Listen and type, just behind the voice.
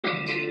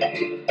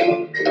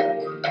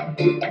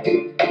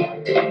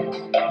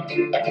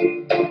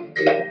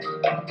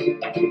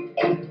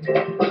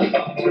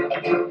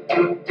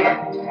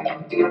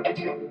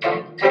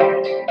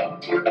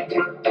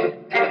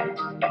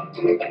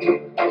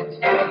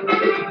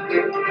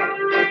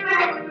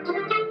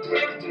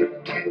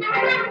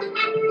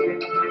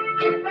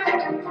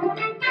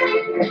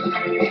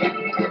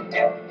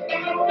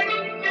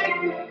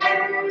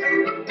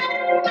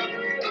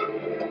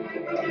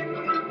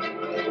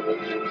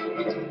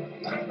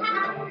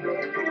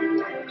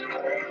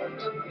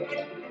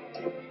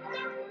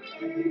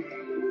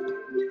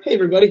Hey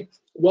everybody,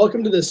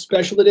 welcome to this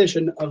special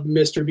edition of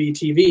Mr. B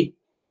TV.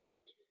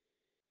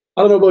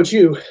 I don't know about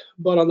you,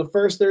 but on the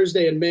first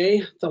Thursday in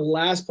May, the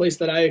last place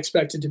that I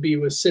expected to be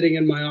was sitting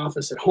in my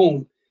office at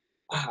home.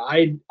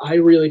 I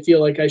really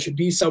feel like I should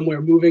be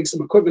somewhere moving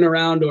some equipment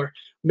around, or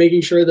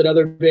making sure that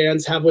other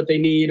bands have what they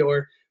need,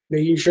 or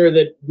making sure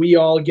that we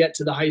all get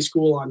to the high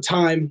school on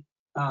time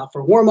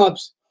for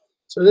warm-ups.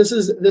 So this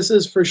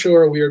is for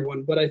sure a weird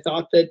one, but I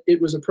thought that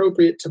it was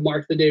appropriate to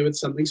mark the day with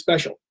something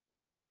special.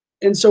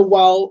 And so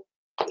while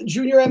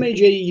junior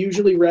MAJE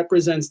usually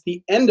represents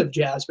the end of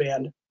jazz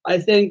band, I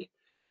think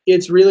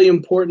it's really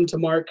important to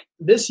mark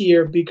this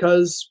year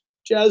because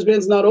jazz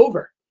band's not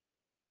over.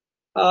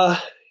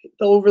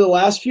 Over the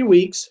last few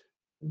weeks,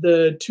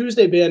 the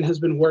Tuesday band has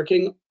been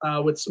working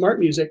with Smart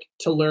Music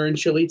to learn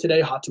Chili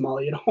Today Hot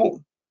Tamale at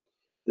Home.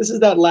 This is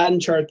that Latin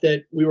chart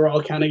that we were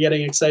all kind of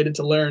getting excited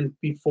to learn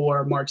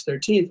before March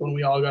 13th when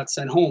we all got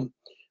sent home,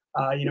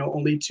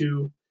 only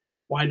to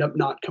wind up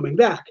not coming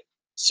back.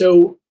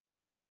 So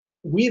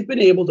we've been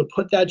able to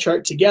put that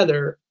chart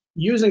together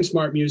using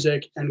Smart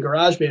Music and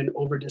GarageBand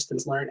over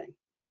distance learning.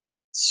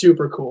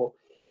 Super cool.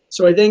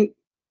 So I think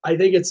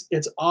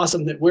it's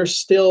awesome that we're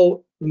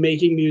still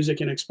making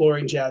music and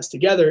exploring jazz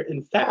together.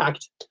 In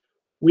fact,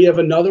 we have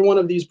another one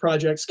of these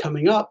projects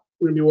coming up.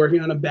 We're going to be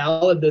working on a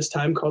ballad this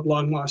time called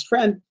Long Lost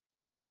Friend.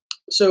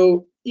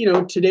 So,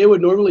 today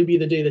would normally be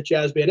the day that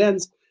jazz band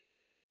ends.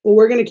 Well,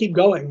 we're going to keep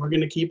going. We're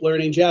going to keep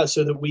learning jazz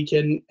so that we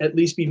can at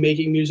least be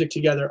making music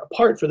together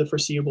apart for the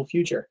foreseeable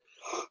future.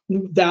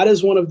 That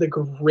is one of the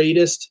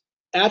greatest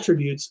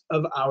attributes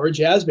of our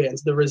jazz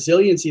bands, the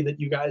resiliency that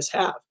you guys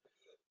have.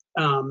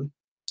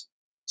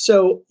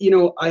 So,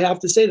 I have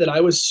to say that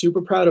I was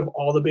super proud of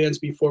all the bands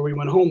before we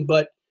went home,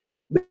 but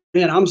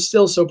man, I'm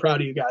still so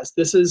proud of you guys.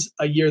 This is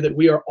a year that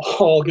we are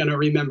all going to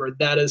remember.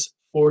 That is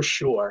for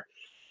sure.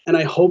 And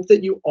I hope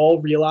that you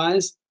all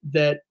realize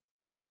that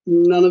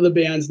none of the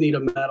bands need a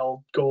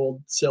medal,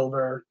 gold,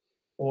 silver,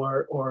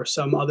 or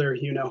some other,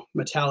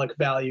 metallic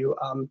value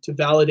to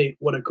validate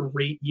what a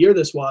great year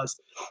this was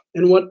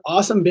and what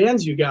awesome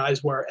bands you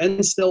guys were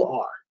and still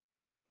are.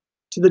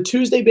 To the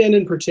Tuesday band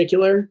in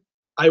particular,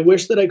 I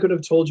wish that I could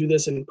have told you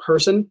this in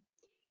person.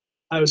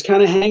 I was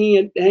kind of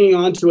hanging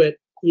on to it,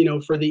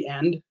 for the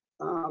end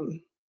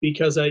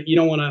because you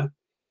don't want to,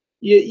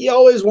 you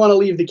always want to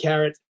leave the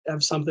carrot,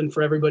 have something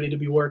for everybody to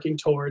be working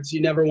towards.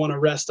 You never want to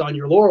rest on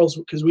your laurels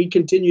because we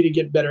continue to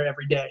get better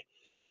every day.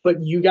 But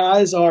you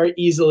guys are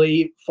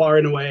easily, far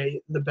and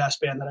away, the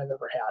best band that I've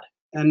ever had.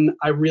 And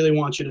I really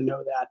want you to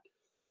know that.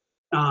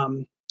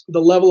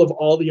 The level of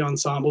all the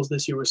ensembles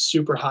this year was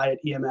super high at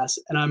EMS,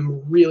 and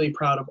I'm really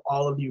proud of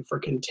all of you for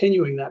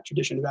continuing that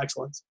tradition of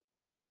excellence.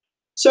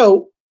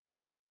 So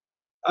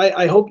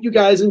I hope you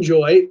guys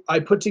enjoy. I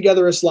put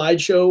together a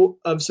slideshow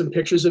of some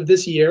pictures of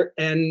this year,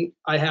 and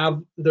I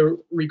have the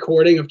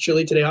recording of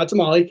Chili Today Hot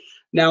Tamale.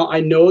 Now, I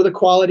know the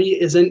quality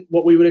isn't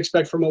what we would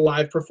expect from a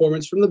live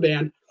performance from the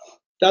band.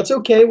 That's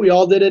okay. We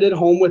all did it at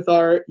home with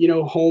our,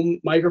 home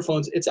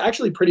microphones. It's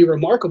actually pretty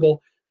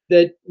remarkable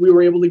that we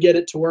were able to get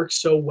it to work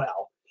so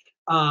well.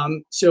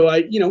 So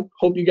I,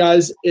 hope you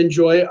guys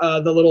enjoy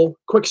the little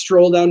quick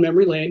stroll down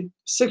memory lane.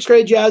 6th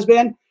grade jazz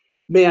band,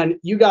 man,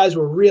 you guys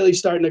were really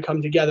starting to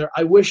come together.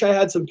 I wish I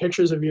had some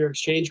pictures of your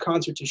exchange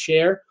concert to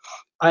share.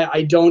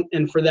 I don't,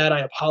 and for that I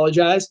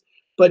apologize.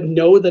 But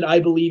know that I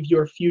believe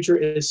your future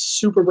is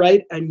super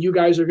bright, and you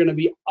guys are going to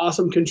be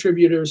awesome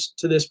contributors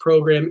to this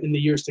program in the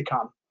years to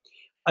come.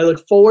 I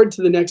look forward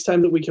to the next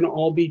time that we can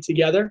all be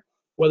together,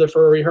 whether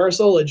for a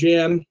rehearsal, a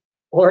jam,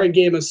 or a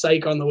game of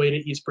psych on the way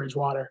to East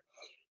Bridgewater.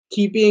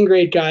 Keep being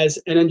great, guys,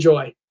 and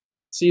enjoy.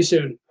 See you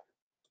soon.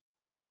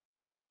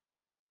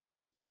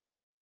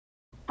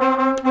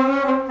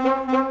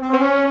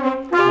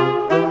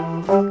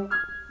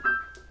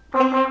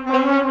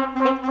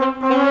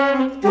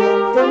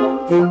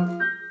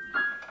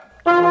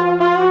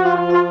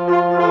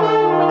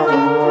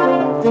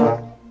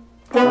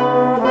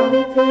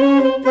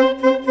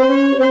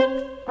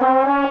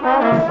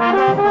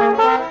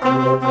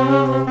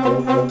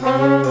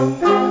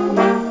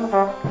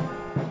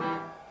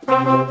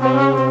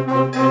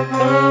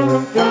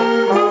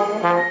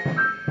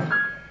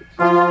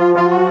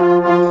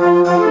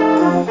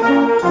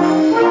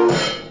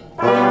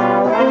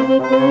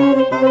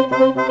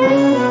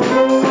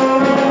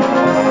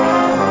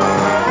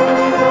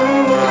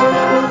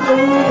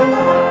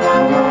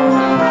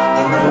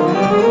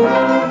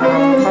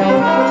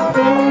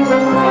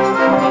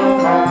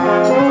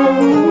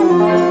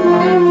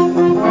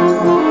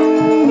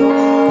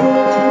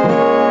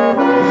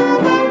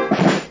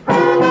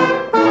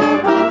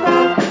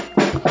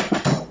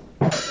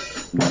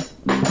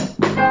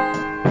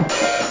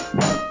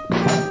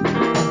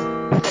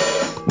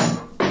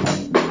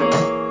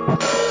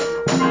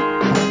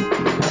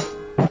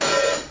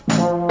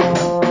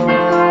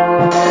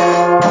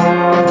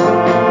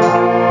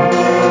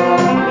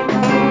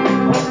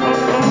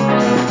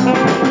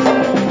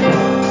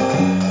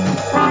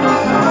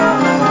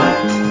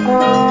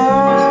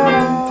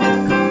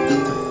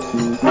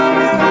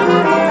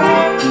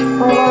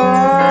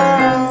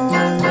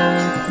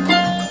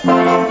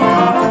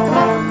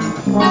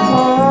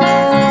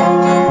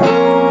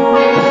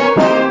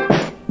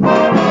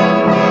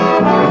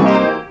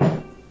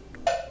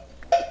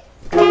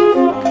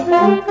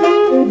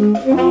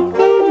 you.